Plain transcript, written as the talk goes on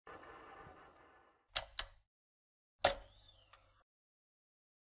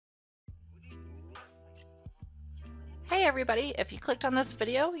Hey everybody, if you clicked on this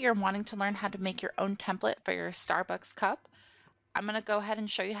video, you're wanting to learn how to make your own template for your Starbucks cup. I'm going to go ahead and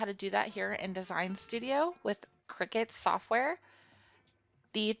show you how to do that here in Design Studio with Cricut software.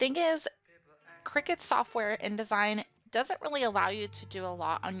 The thing is, Cricut software in Design doesn't really allow you to do a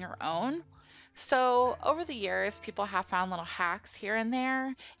lot on your own. So over the years, people have found little hacks here and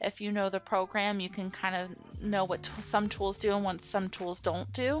there. If you know the program, you can kind of know what some tools do and what some tools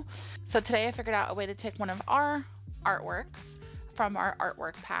don't do. So today I figured out a way to take one of our artworks from our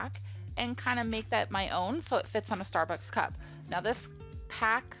artwork pack and kind of make that my own so it fits on a Starbucks cup. Now this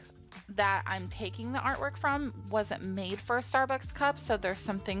pack that I'm taking the artwork from wasn't made for a Starbucks cup, so there's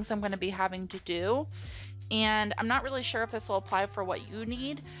some things I'm going to be having to do. And I'm not really sure if this will apply for what you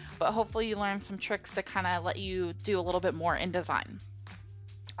need, but hopefully you learn some tricks to kind of let you do a little bit more in design.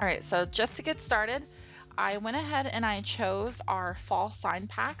 All right, so just to get started, I went ahead and I chose our fall sign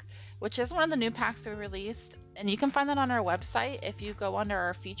pack, which is one of the new packs we released. And you can find that on our website. If you go under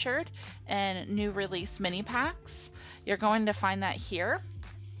our featured and new release mini packs, you're going to find that here.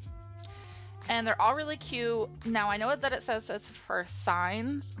 And they're all really cute. Now I know that it says it's for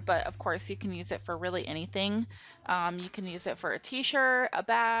signs, but of course you can use it for really anything. You can use it for a t-shirt, a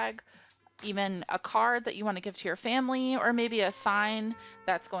bag, even a card that you want to give to your family, or maybe a sign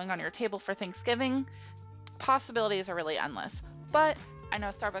that's going on your table for Thanksgiving. Possibilities are really endless, but I know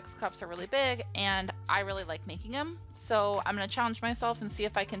Starbucks cups are really big and I really like making them. So I'm going to challenge myself and see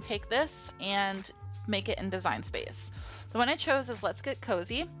if I can take this and make it in Design Space. The one I chose is Let's Get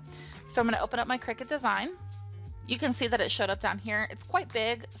Cozy. So I'm going to open up my Cricut Design. You can see that it showed up down here. It's quite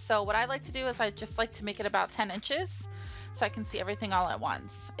big. So what I like to do is I just like to make it about 10 inches so I can see everything all at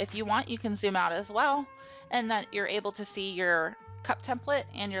once. If you want, you can zoom out as well, and that you're able to see your cup template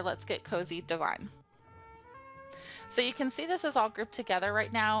and your Let's Get Cozy design. So you can see this is all grouped together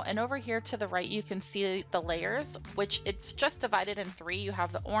right now, and over here to the right you can see the layers, which it's just divided in three. You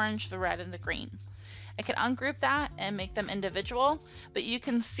have the orange, the red, and the green. I can ungroup that and make them individual, but you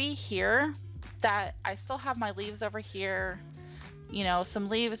can see here that I still have my leaves over here, you know, some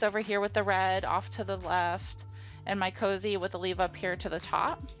leaves over here with the red off to the left, and my cozy with the leaf up here to the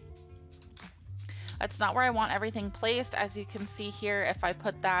top. That's not where I want everything placed. As you can see here, if I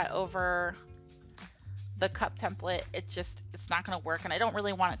put that over the cup template, it's not going to work, and I don't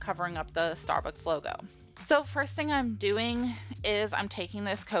really want it covering up the Starbucks logo. So first thing I'm doing is I'm taking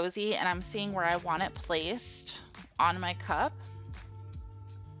this cozy and I'm seeing where I want it placed on my cup.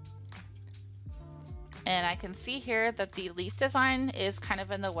 And I can see here that the leaf design is kind of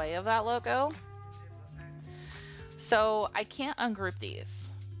in the way of that logo. So I can't ungroup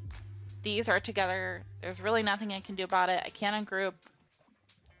these. These are together. There's really nothing I can do about it. I can't ungroup.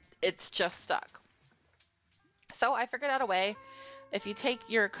 It's just stuck. So I figured out a way. If you take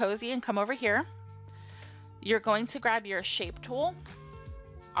your cozy and come over here, you're going to grab your shape tool.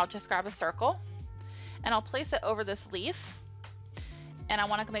 I'll just grab a circle and I'll place it over this leaf. And I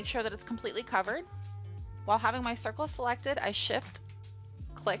want to make sure that it's completely covered. While having my circle selected, I shift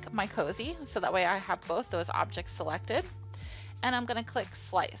click my cozy so that way I have both those objects selected. And I'm going to click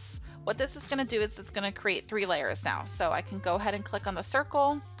slice. What this is going to do is it's going to create 3 layers now. So I can go ahead and click on the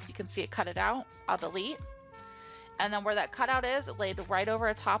circle. You can see it cut it out. I'll delete. And then where that cutout is, it laid right over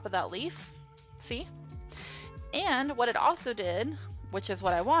the top of that leaf. See? And what it also did, which is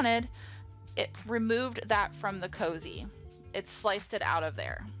what I wanted, it removed that from the cozy. It sliced it out of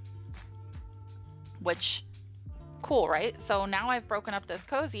there. Which, cool, right? So now I've broken up this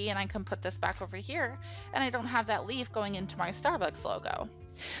cozy and I can put this back over here and I don't have that leaf going into my Starbucks logo.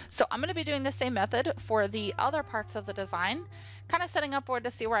 So I'm going to be doing the same method for the other parts of the design, kind of setting up board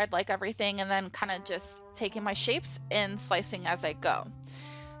to see where I'd like everything and then kind of just taking my shapes and slicing as I go.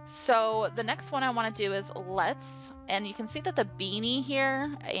 So the next one I want to do is let's, and you can see that the beanie here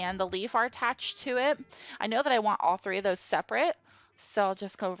and the leaf are attached to it. I know that I want all 3 of those separate, so I'll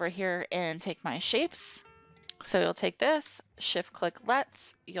just go over here and take my shapes. So you'll take this, shift click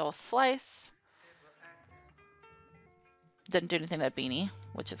let's, you'll slice. Didn't do anything to that beanie,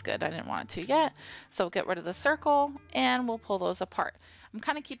 which is good. I didn't want it to yet. So we'll get rid of the circle and we'll pull those apart. I'm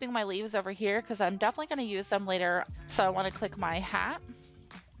kind of keeping my leaves over here because I'm definitely going to use them later. So I want to click my hat,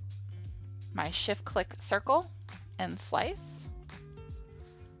 my shift click circle and slice.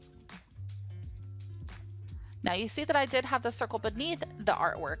 Now you see that I did have the circle beneath the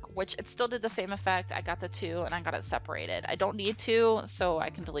artwork, which it still did the same effect. I got the 2 and I got it separated. I don't need to, so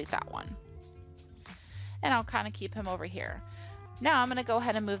I can delete that one. And I'll kind of keep him over here. Now I'm going to go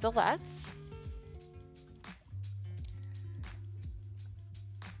ahead and move the let's.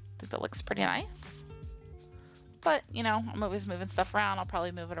 I think that looks pretty nice. But, you know, I'm always moving stuff around. I'll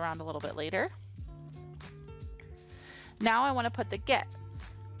probably move it around a little bit later. Now I want to put the get.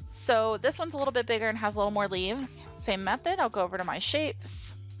 So this one's a little bit bigger and has a little more leaves. Same method, I'll go over to my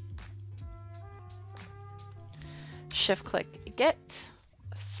shapes. Shift click get,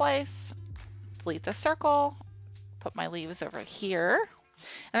 slice, delete the circle, put my leaves over here.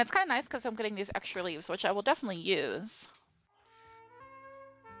 And it's kind of nice because I'm getting these extra leaves, which I will definitely use.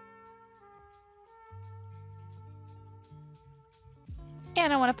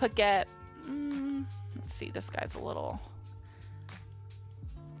 And I want to put get, let's see, this guy's a little,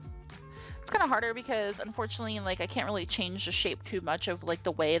 it's kind of harder because unfortunately, like I can't really change the shape too much of like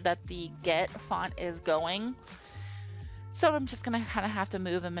the way that the get font is going. So I'm just gonna kind of have to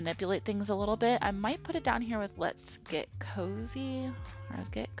move and manipulate things a little bit. I might put it down here with let's get cozy or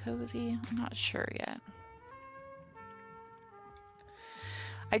get cozy. I'm not sure yet.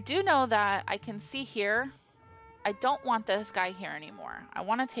 I do know that I can see here, I don't want this guy here anymore. I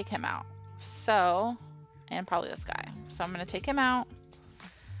want to take him out. So, and probably this guy. So I'm going to take him out.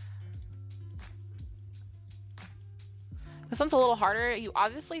 This one's a little harder. You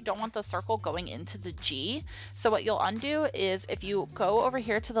obviously don't want the circle going into the G. So what you'll undo is if you go over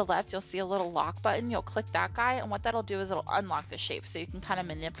here to the left, you'll see a little lock button. You'll click that guy. And what that'll do is it'll unlock the shape. So you can kind of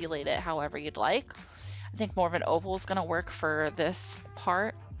manipulate it however you'd like. I think more of an oval is going to work for this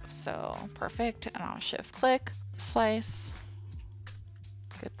part. So perfect. And I'll shift click, slice,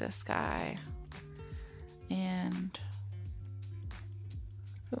 get this guy, and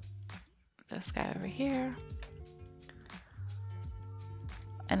this guy over here.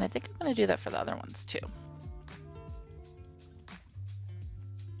 And I think I'm going to do that for the other ones too.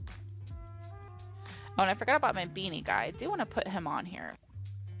 Oh, and I forgot about my beanie guy. I do want to put him on here.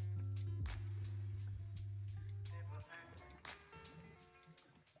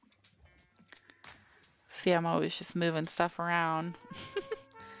 See, I'm always just moving stuff around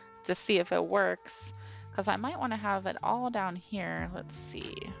to see if it works, because I might want to have it all down here. Let's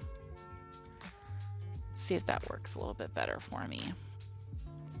see. See if that works a little bit better for me.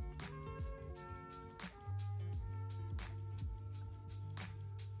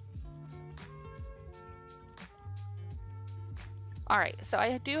 All right, so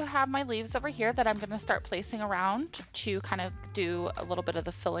I do have my leaves over here that I'm going to start placing around to kind of do a little bit of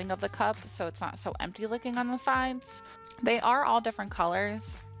the filling of the cup so it's not so empty looking on the sides. They are all different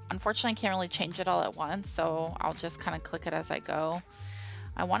colors. Unfortunately, I can't really change it all at once, so I'll just kind of click it as I go.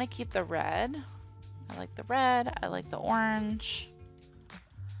 I want to keep the red. I like the red, I like the orange,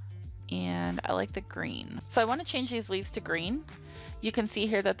 and I like the green. So I want to change these leaves to green. You can see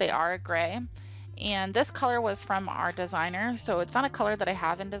here that they are gray. And this color was from our designer, so it's not a color that I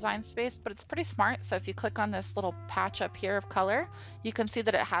have in Design Space, but it's pretty smart. So if you click on this little patch up here of color, you can see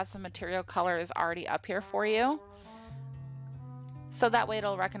that it has the material color is already up here for you. So that way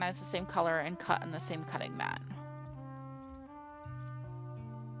it'll recognize the same color and cut in the same cutting mat.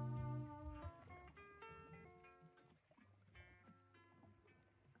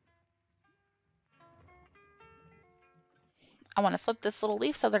 I want to flip this little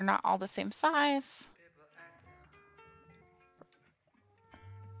leaf so they're not all the same size.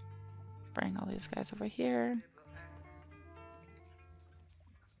 Bring all these guys over here.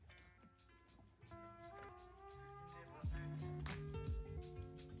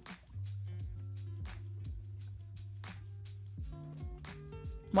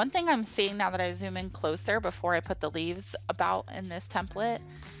 One thing I'm seeing now that I zoom in closer before I put the leaves about in this template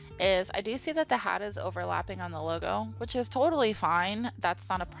is I do see that the hat is overlapping on the logo, which is totally fine. That's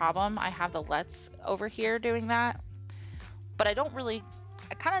not a problem. I have the let's over here doing that, but I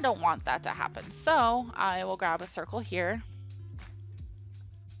kind of don't want that to happen. So I will grab a circle here,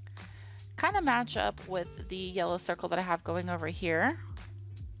 kind of match up with the yellow circle that I have going over here.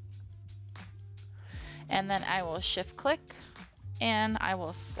 And then I will shift click and I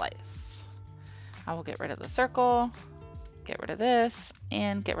will slice. I will get rid of the circle, get rid of this,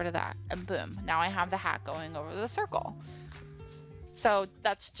 and get rid of that, and boom, now I have the hat going over the circle. So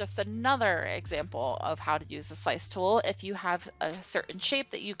that's just another example of how to use the slice tool if you have a certain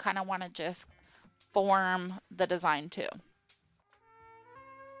shape that you kind of want to just form the design to.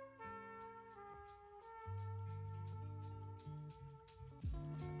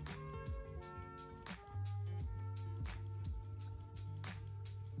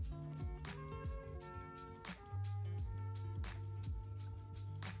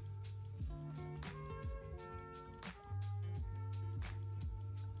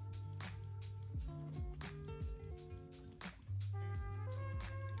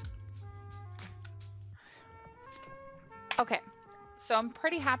 Okay, so I'm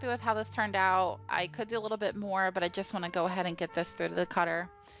pretty happy with how this turned out. I could do a little bit more, but I just want to go ahead and get this through to the cutter.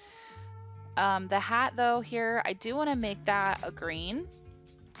 The hat though here, I do want to make that a green.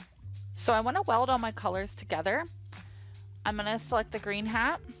 So I want to weld all my colors together. I'm going to select the green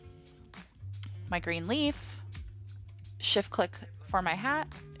hat, my green leaf, shift click for my hat,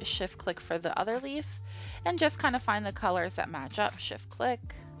 shift click for the other leaf, and just kind of find the colors that match up. Shift click,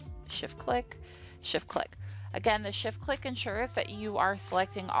 shift click, shift click. Again, the shift click ensures that you are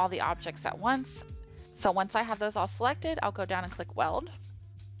selecting all the objects at once. So once I have those all selected, I'll go down and click weld.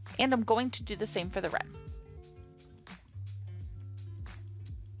 And I'm going to do the same for the red.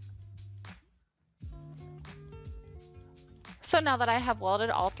 So now that I have welded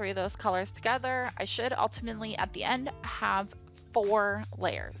all three of those colors together, I should ultimately at the end have 4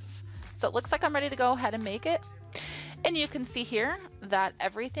 layers. So it looks like I'm ready to go ahead and make it. And you can see here that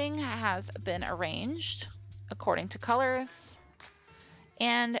everything has been arranged according to colors.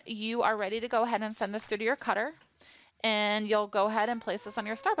 And you are ready to go ahead and send this through to your cutter. And you'll go ahead and place this on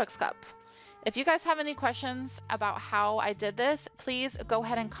your Starbucks cup. If you guys have any questions about how I did this, please go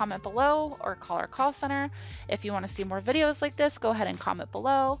ahead and comment below or call our call center. If you want to see more videos like this, go ahead and comment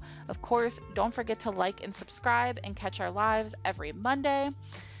below. Of course, don't forget to like and subscribe and catch our lives every Monday.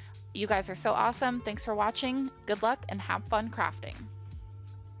 You guys are so awesome. Thanks for watching. Good luck and have fun crafting.